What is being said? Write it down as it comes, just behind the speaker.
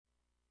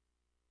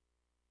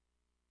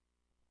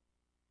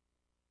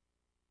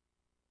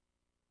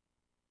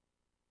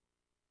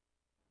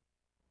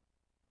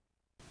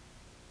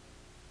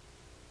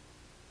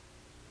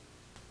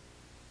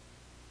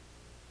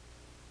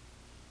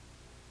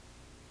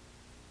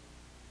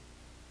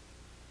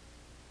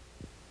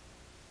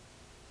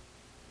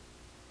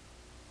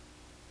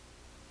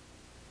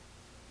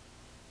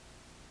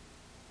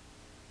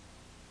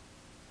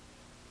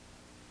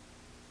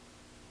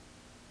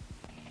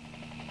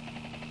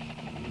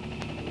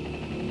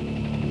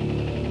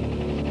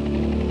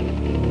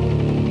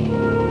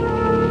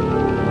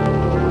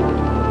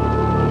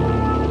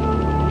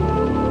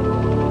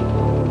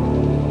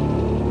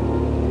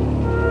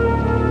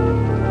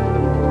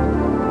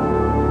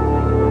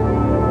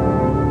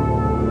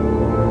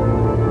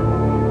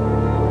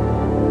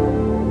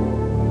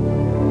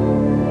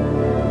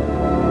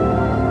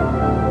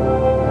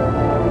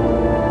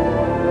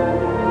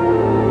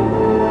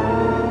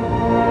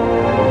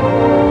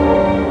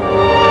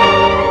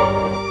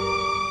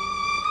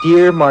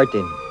Dear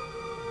Martin,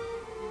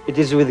 it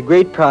is with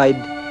great pride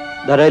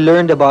that I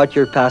learned about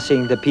your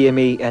passing the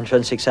PMA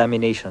entrance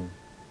examination.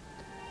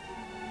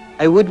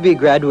 I would be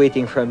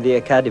graduating from the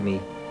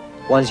academy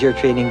once your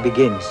training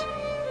begins.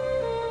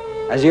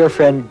 As your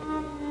friend,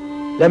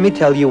 let me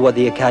tell you what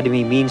the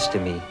academy means to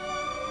me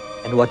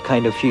and what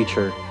kind of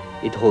future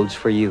it holds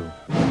for you.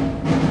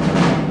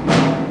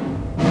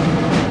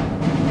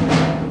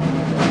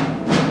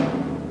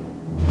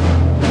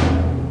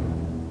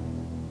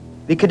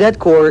 The Cadet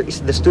Corps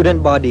is the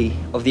student body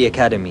of the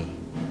Academy.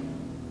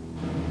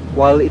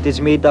 While it is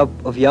made up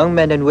of young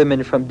men and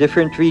women from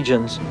different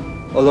regions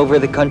all over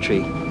the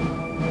country,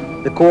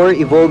 the Corps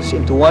evolves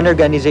into one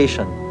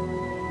organization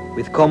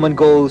with common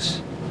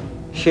goals,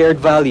 shared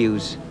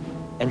values,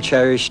 and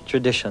cherished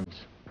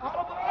traditions.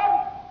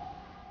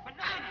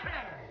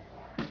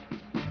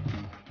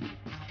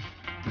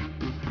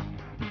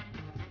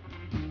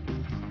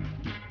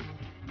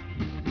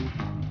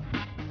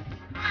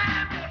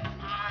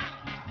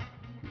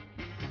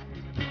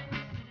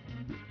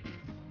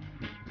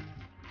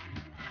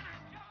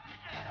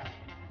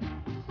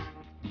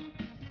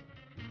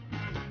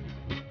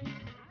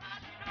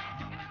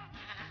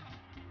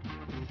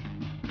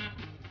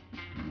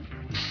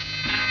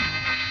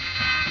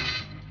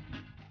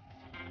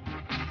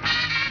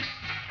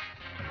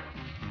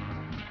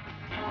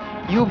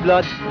 New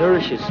blood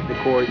nourishes the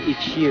Corps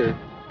each year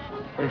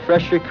when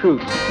fresh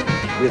recruits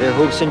with their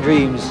hopes and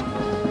dreams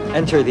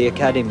enter the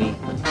academy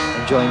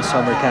and join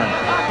summer camp.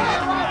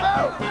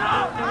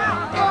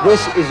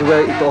 This is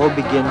where it all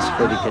begins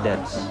for the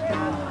cadets.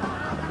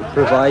 It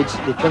provides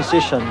the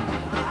transition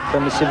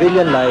from a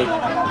civilian life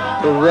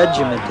to a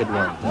regimented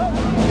one.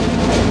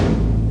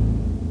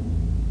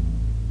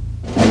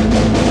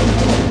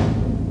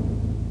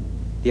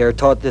 They are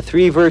taught the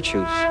three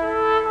virtues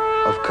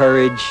of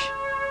courage,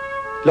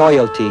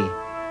 loyalty,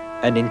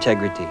 and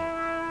integrity.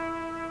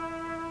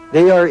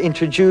 They are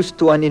introduced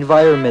to an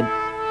environment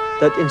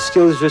that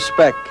instills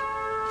respect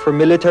for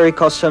military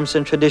customs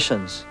and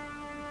traditions,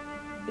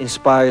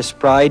 inspires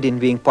pride in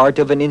being part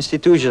of an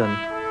institution,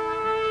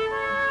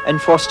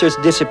 and fosters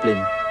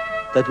discipline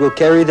that will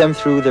carry them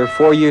through their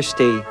 4-year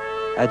stay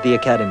at the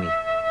academy.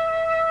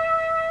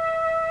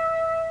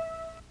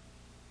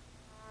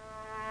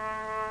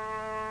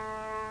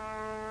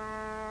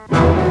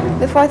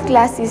 The fourth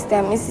class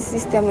system is a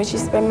system which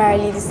is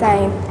primarily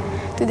designed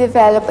to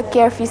develop a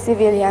carefree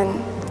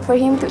civilian for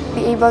him to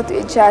be able to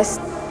adjust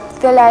to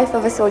the life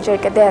of a soldier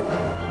cadet.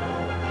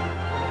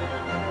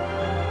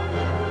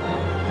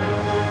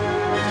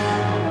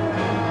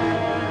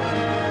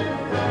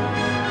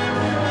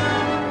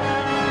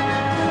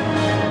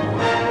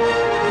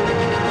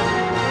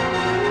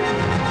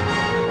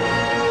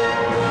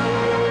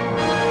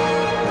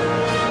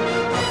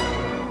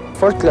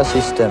 Fourth class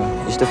system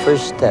is the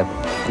first step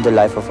in the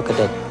life of a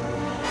cadet.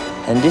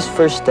 And this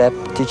first step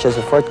teaches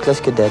a fourth class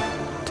cadet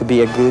to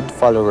be a good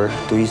follower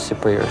to his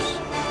superiors,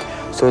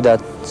 so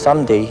that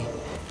someday,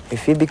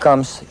 if he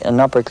becomes an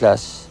upper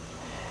class,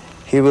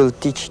 he will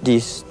teach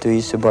this to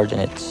his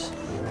subordinates.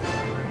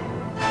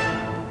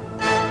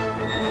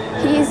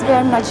 He is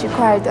very much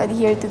required to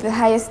adhere to the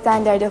highest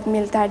standard of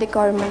military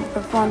requirement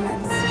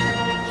performance.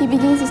 He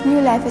begins his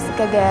new life as a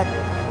cadet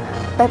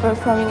by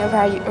performing a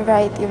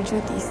variety of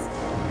duties.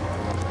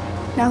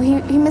 Now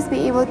he must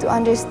be able to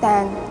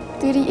understand,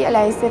 to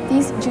realize that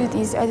these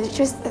duties are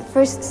just the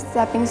first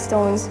stepping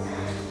stones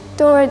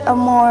toward a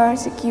more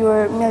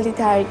secure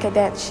military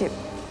cadetship.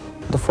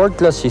 The fourth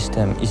class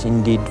system is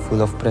indeed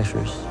full of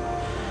pressures,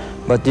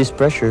 but these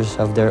pressures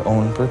have their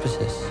own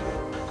purposes.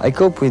 I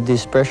cope with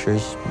these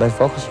pressures by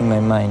focusing my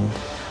mind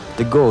on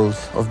the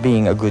goals of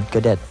being a good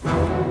cadet.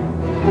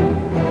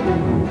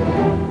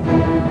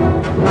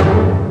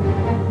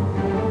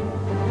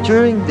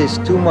 During this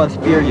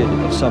 2-month period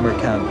of summer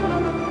camp,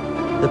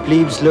 the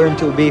plebes learn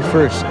to obey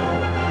first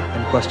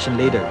and question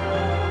later,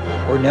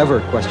 or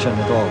never question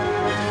at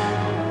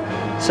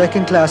all.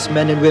 Second-class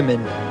men and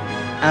women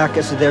act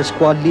as their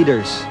squad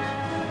leaders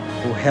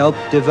who help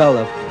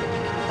develop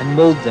and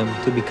mold them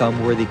to become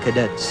worthy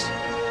cadets.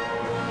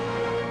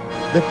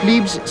 The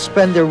plebes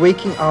spend their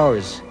waking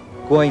hours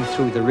going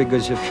through the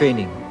rigors of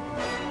training,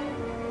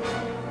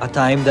 a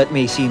time that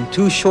may seem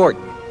too short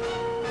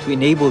to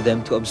enable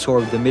them to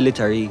absorb the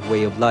military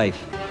way of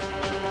life.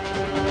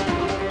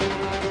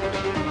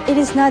 It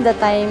is not the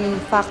time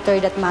factor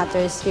that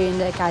matters here in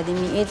the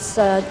academy. It's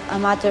a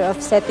matter of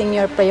setting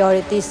your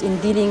priorities in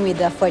dealing with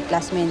the fourth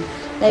classmen.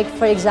 Like,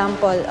 for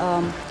example,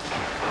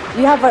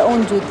 we have our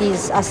own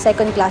duties as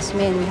second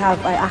classmen. We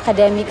have our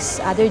academics,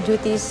 other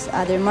duties,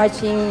 other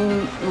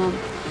marching,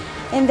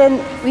 and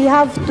then we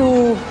have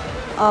to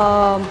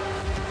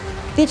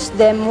teach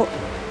them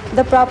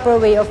the proper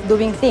way of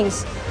doing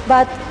things.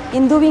 But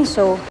in doing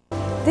so,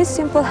 this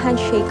simple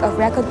handshake of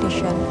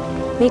recognition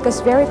makes us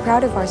very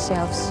proud of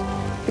ourselves,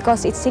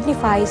 because it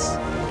signifies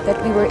that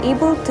we were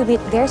able to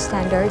meet their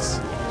standards,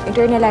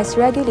 internalize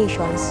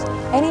regulations,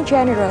 and in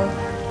general,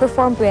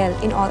 perform well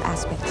in all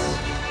aspects.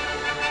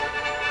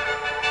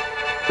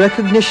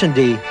 Recognition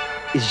Day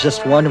is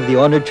just one of the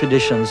honored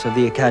traditions of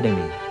the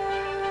Academy.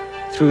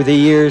 Through the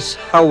years,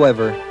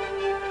 however,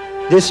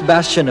 this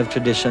bastion of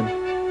tradition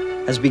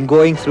has been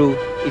going through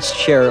its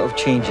share of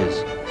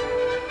changes.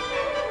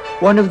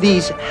 One of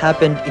these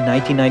happened in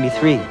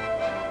 1993,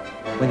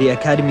 when the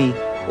Academy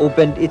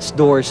opened its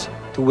doors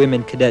to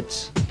women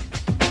cadets.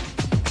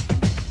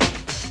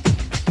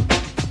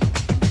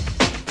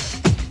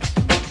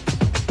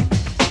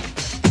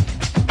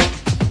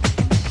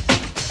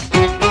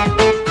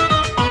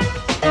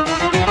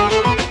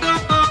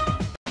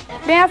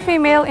 Being a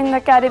female in the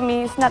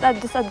academy is not a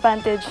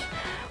disadvantage.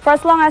 For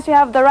as long as you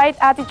have the right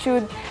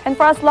attitude and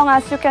for as long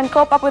as you can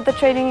cope up with the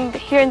training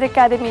here in the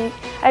academy,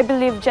 I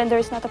believe gender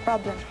is not a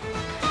problem.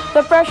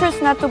 The pressure is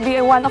not to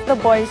be one of the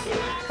boys,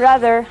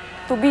 rather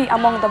to be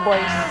among the boys.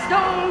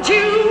 Don't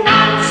you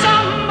want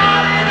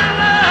somebody to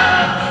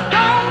love?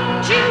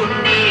 Don't you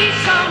need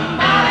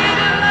somebody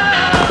to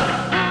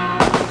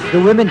love?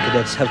 The women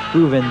cadets have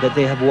proven that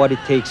they have what it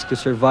takes to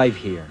survive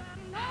here.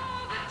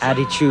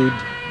 Attitude,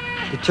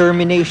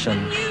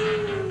 determination,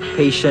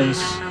 patience,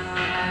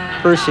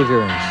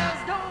 perseverance.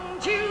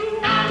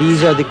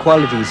 These are the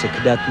qualities a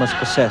cadet must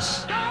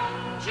possess.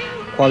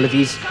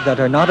 Qualities that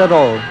are not at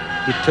all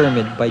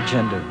determined by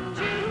gender.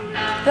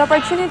 The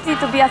opportunity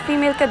to be a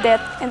female cadet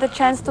and the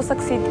chance to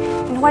succeed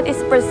in what is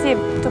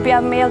perceived to be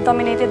a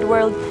male-dominated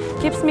world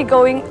keeps me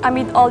going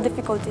amid all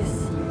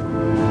difficulties.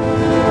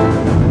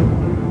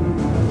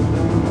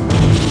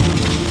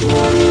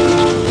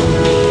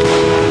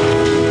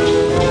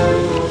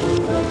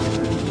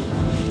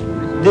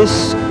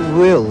 This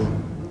will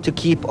to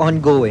keep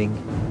on going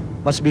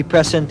must be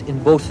present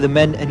in both the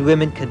men and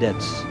women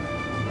cadets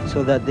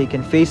so that they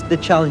can face the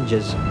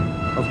challenges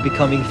of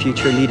becoming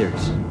future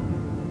leaders.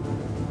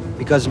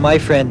 Because, my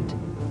friend,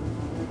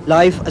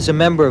 life as a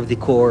member of the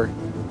Corps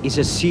is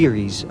a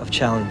series of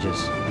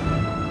challenges.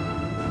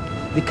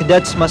 The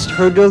cadets must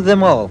hurdle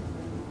them all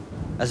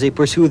as they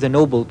pursue the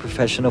noble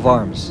profession of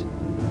arms.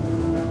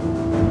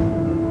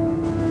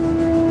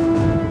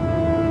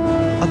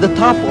 At the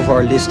top of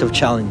our list of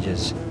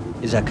challenges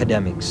is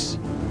academics.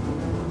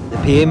 The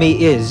PMA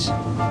is,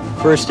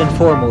 first and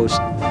foremost,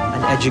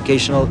 an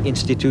educational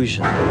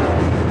institution.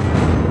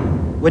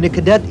 When a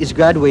cadet is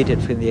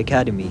graduated from the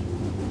academy,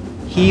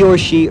 he or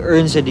she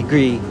earns a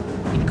degree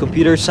in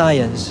computer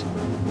science,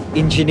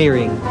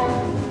 engineering,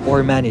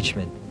 or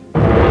management.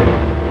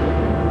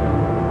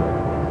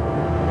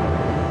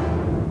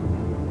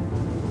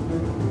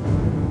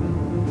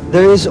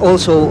 There is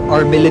also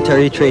our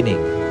military training.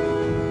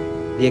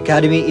 The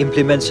Academy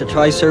implements a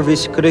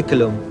tri-service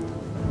curriculum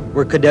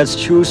where cadets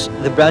choose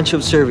the branch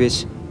of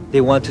service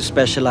they want to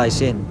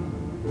specialize in,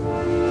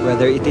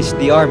 whether it is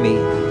the Army,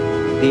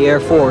 the Air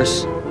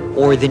Force,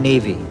 or the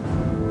Navy.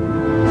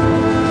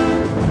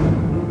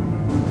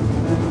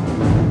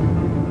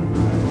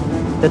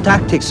 The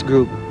Tactics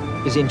Group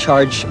is in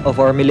charge of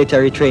our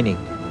military training.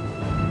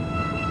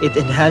 It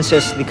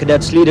enhances the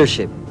cadets'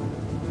 leadership,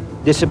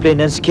 discipline,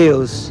 and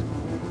skills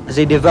as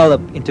they develop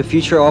into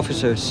future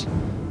officers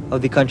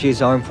of the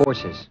country's armed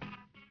forces.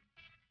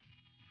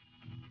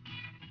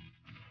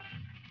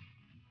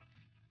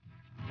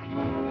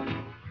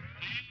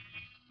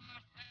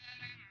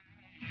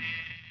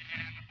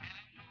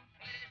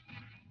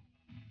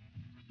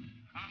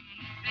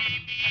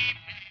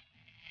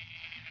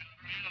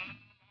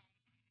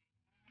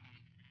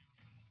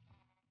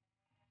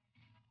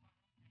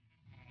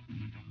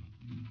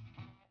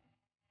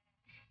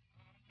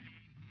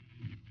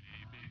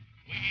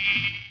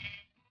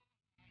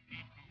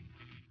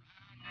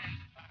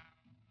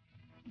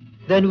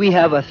 Then we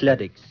have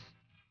athletics.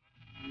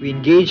 We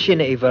engage in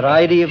a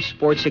variety of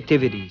sports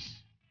activities.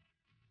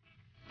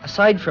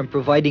 Aside from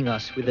providing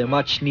us with a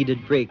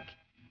much-needed break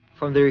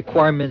from the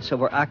requirements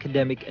of our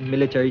academic and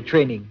military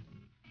training,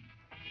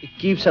 it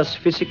keeps us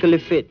physically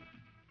fit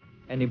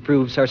and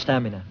improves our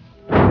stamina.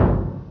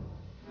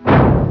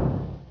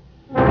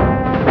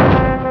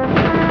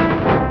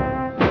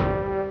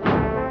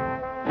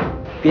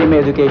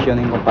 PMA education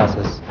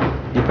encompasses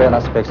different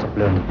aspects of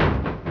learning.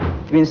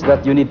 It means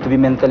that you need to be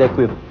mentally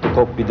equipped to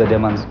cope with the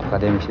demands of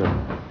academics.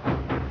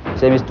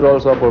 Same is true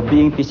also for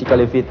being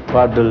physically fit to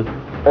handle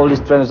all the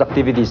strenuous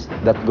activities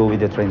that go with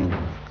the training.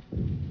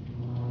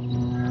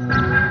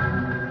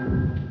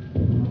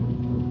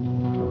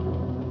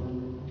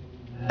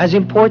 As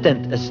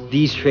important as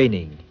these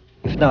training,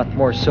 if not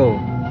more so,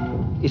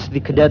 is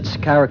the cadet's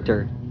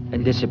character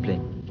and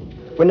discipline.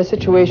 When a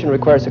situation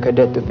requires a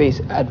cadet to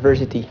face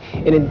adversity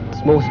in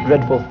its most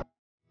dreadful form,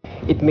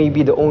 it may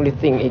be the only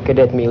thing a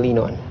cadet may lean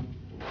on.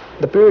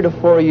 The period of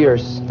 4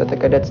 years that a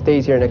cadet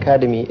stays here in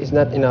academy is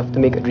not enough to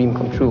make a dream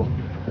come true,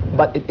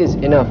 but it is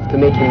enough to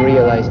make him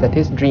realize that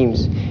his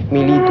dreams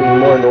may lead to a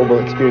more noble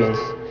experience.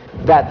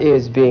 That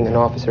is being an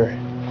officer.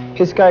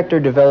 His character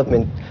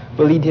development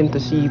will lead him to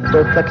see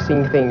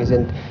perplexing things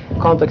and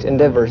complex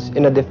endeavors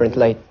in a different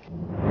light.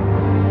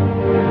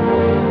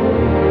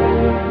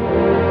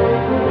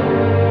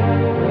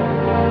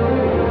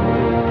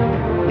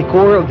 The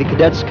core of the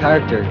cadets'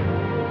 character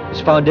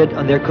is founded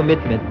on their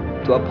commitment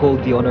to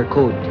uphold the honor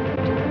code.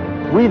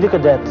 We, the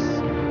cadets,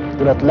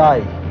 do not lie,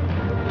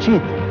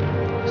 cheat,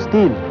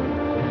 steal,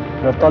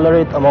 nor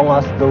tolerate among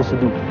us those who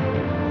do.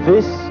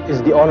 This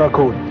is the honor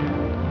code.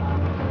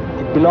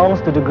 It belongs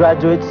to the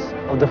graduates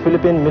of the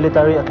Philippine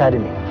Military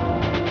Academy.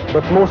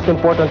 But most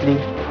importantly,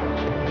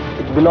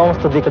 it belongs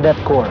to the Cadet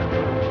Corps.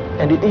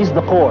 And it is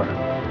the Corps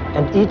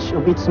and each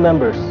of its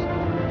members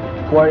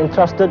who are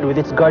entrusted with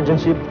its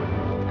guardianship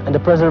and the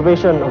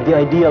preservation of the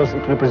ideals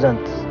it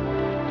represents.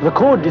 The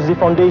code is the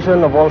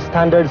foundation of all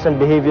standards and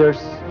behaviors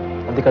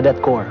of the Cadet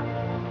Corps.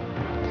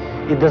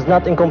 It does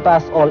not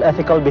encompass all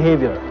ethical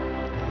behavior.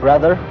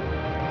 Rather,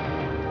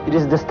 it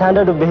is the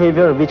standard of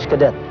behavior of each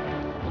cadet.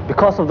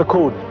 Because of the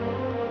code,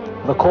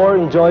 the Corps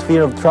enjoys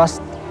fear of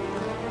trust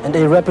and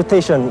a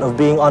reputation of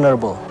being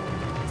honorable.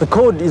 The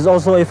code is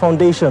also a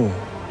foundation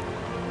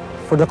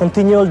for the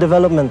continual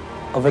development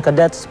of a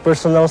cadet's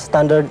personal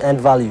standard and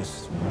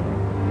values.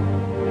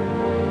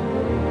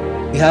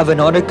 We have an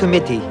honor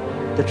committee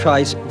that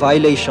tries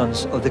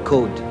violations of the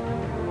code.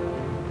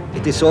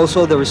 It is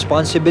also the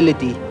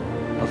responsibility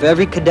of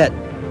every cadet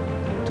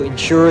to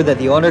ensure that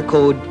the honor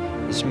code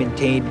is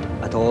maintained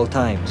at all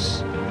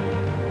times.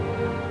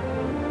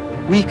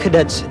 We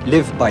cadets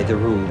live by the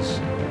rules.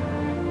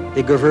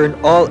 They govern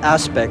all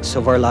aspects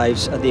of our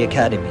lives at the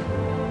academy.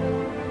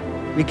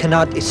 We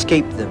cannot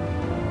escape them.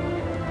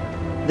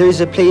 There is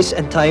a place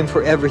and time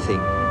for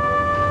everything,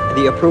 and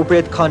the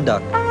appropriate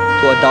conduct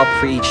to adopt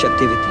for each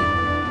activity.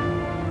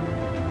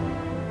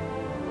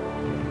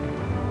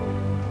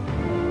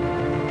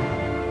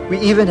 We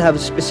even have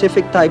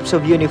specific types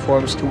of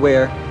uniforms to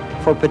wear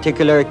for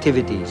particular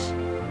activities.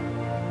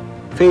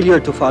 Failure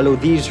to follow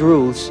these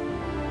rules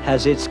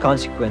has its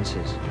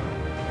consequences.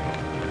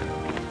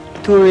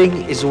 Touring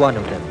is one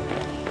of them,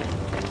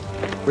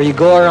 where you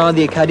go around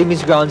the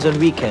academy's grounds on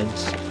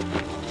weekends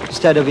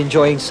instead of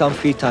enjoying some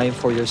free time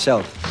for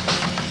yourself.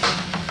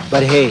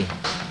 But hey,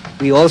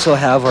 we also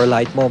have our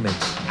light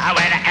moments.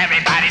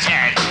 Everybody's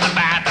heard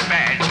about the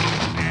bird.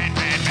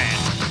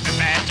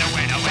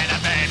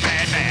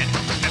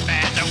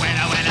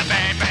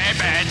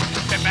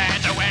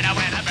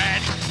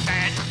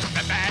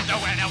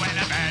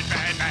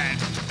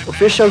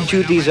 Official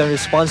duties and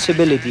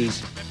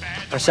responsibilities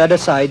are set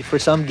aside for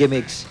some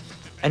gimmicks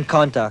and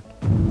contact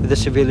with the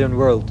civilian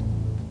world.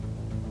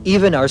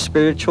 Even our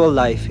spiritual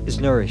life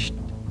is nourished.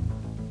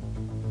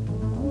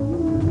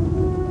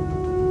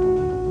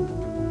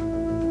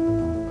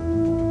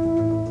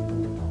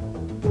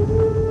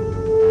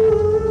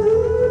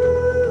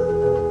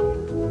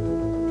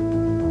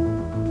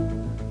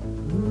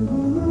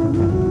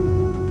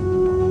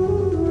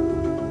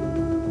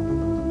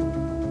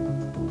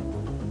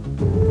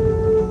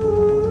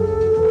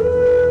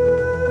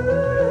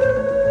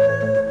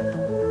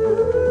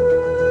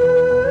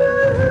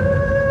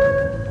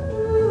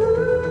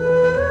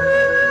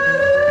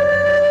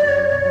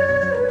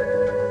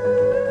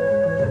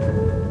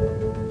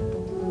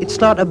 It's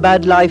not a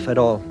bad life at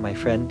all, my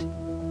friend.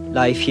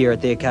 Life here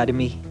at the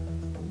academy.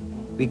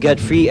 We get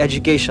free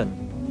education,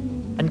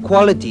 and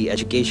quality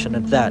education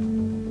at that.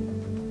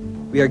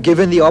 We are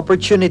given the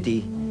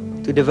opportunity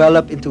to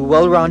develop into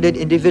well-rounded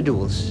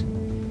individuals,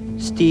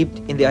 steeped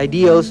in the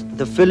ideals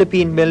the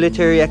Philippine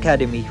Military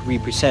Academy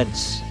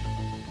represents,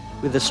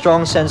 with a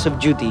strong sense of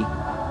duty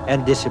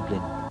and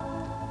discipline.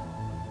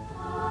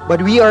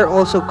 But we are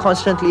also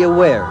constantly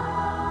aware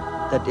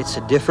that it's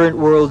a different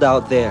world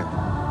out there.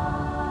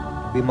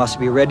 We must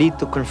be ready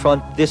to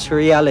confront this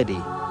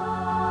reality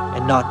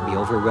and not be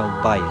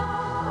overwhelmed by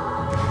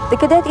it. The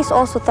cadet is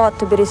also taught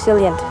to be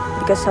resilient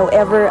because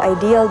however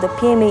ideal the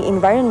PMA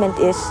environment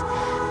is,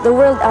 the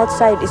world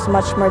outside is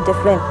much more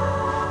different.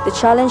 The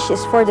challenge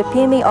is for the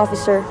PMA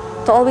officer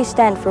to always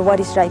stand for what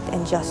is right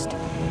and just.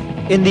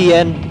 In the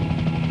end,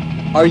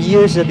 our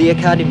years at the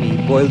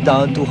academy boil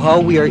down to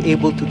how we are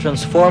able to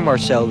transform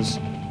ourselves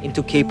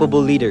into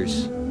capable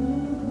leaders,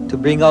 to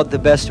bring out the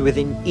best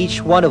within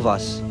each one of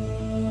us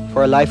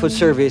for a life of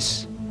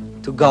service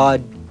to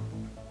God,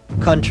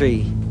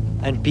 country,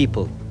 and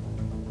people.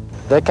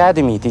 The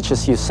Academy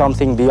teaches you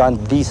something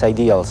beyond these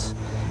ideals,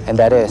 and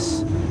that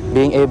is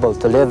being able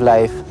to live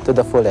life to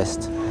the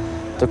fullest,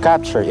 to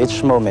capture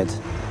each moment,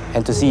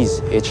 and to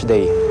seize each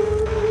day.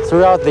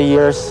 Throughout the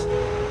years,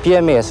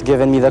 PMA has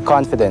given me the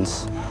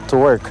confidence to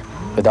work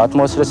with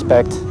utmost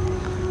respect,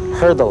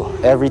 hurdle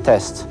every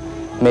test,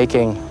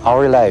 making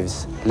our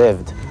lives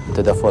lived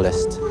to the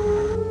fullest.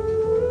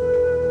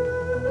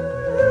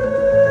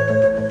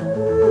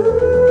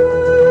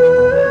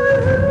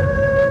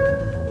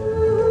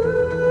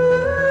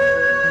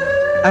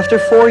 After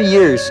 4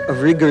 years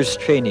of rigorous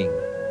training,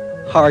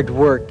 hard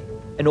work,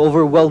 and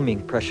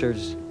overwhelming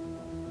pressures,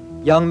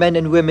 young men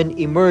and women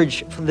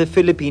emerge from the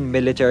Philippine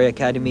Military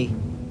Academy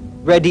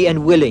ready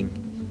and willing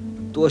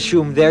to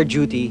assume their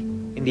duty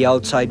in the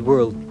outside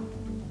world.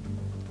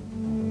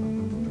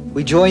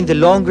 We join the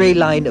long gray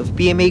line of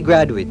PMA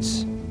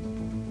graduates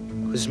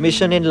whose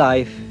mission in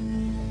life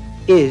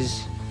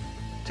is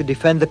to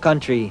defend the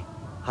country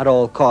at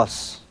all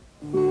costs.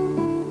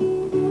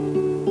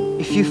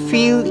 If you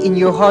feel in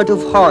your heart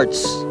of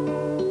hearts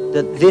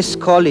that this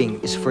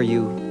calling is for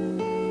you,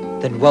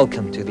 then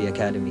welcome to the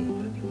Academy.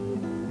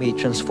 May it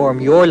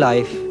transform your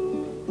life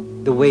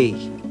the way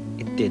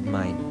it did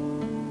mine.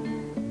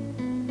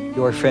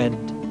 Your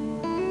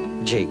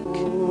friend, Jake.